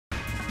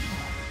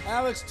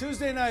Alex,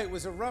 Tuesday night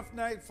was a rough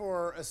night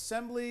for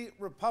Assembly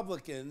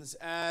Republicans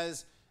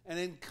as an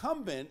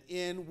incumbent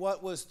in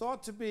what was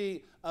thought to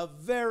be a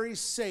very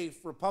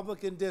safe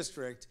Republican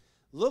district.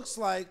 Looks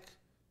like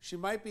she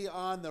might be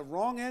on the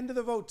wrong end of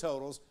the vote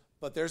totals,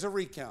 but there's a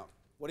recount.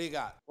 What do you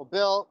got? Well,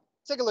 Bill,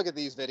 take a look at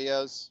these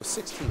videos.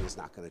 16 is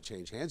not going to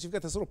change hands. You've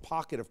got this little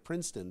pocket of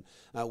Princeton.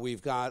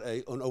 We've got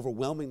an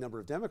overwhelming number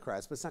of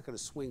Democrats, but it's not going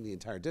to swing the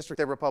entire district.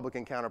 Their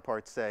Republican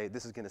counterparts say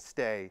this is going to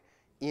stay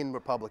in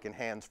Republican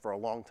hands for a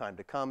long time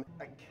to come.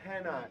 I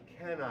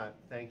cannot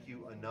thank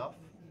you enough.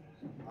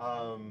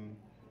 And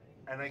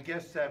I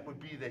guess that would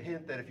be the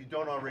hint that if you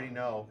don't already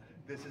know,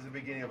 this is the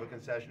beginning of a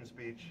concession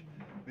speech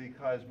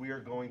because we are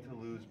going to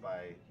lose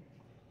by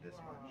this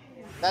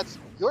much. That's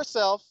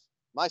yourself,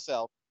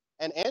 myself,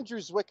 and Andrew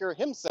Zwicker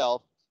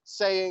himself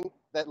saying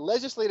that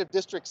Legislative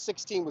District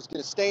 16 was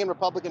going to stay in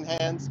Republican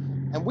hands,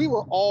 and we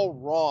were all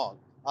wrong.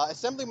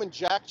 Assemblyman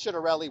Jack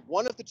Ciattarelli,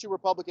 one of the two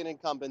Republican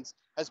incumbents,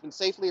 has been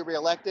safely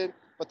reelected,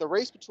 but the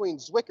race between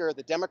Zwicker,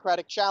 the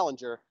Democratic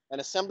challenger, and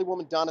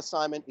Assemblywoman Donna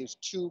Simon is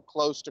too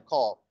close to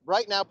call.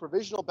 Right now,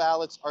 provisional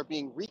ballots are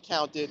being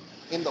recounted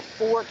in the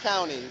 4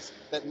 counties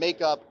that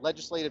make up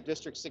Legislative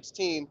District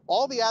 16.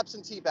 All the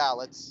absentee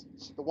ballots,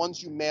 the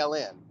ones you mail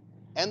in,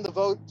 and the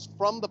votes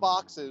from the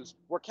boxes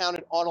were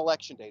counted on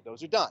Election Day.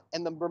 Those are done.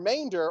 And the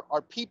remainder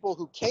are people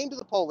who came to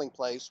the polling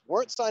place,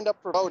 weren't signed up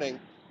for voting,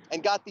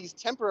 and got these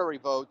temporary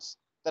votes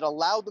that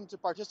allowed them to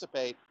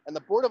participate. And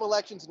the Board of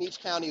Elections in each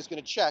county is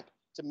going to check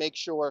to make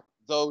sure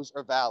those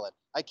are valid.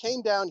 I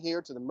came down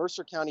here to the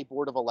Mercer County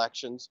Board of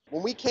Elections.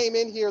 When we came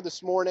in here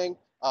this morning,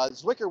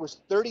 Zwicker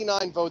was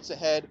 39 votes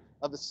ahead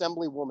of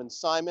Assemblywoman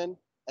Simon,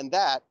 and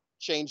that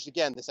changed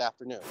again this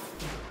afternoon.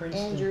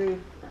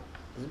 Andrew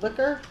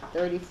Zwicker,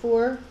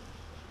 34.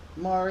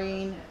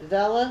 Maureen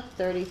Vella,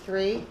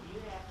 33.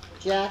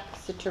 Jack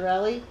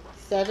Ciattarelli,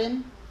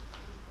 7.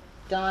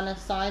 Donna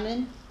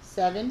Simon,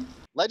 7.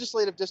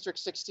 Legislative District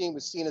 16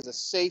 was seen as a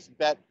safe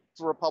bet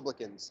for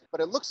Republicans, but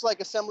it looks like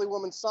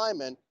Assemblywoman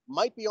Simon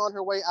might be on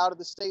her way out of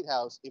the State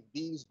House if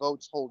these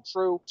votes hold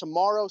true.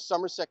 Tomorrow,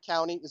 Somerset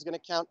County is going to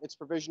count its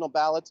provisional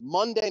ballots.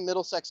 Monday,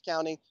 Middlesex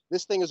County.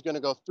 This thing is going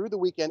to go through the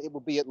weekend. It will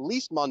be at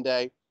least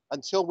Monday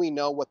until we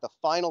know what the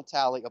final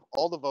tally of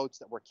all the votes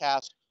that were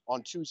cast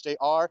on Tuesday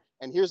are.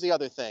 And here's the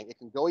other thing. It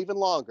can go even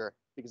longer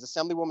because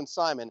Assemblywoman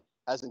Simon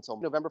has until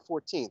November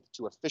 14th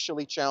to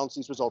officially challenge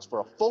these results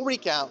for a full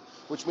recount,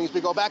 which means we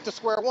go back to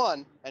square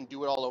one and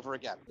do it all over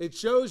again. It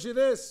shows you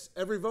this.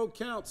 Every vote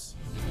counts.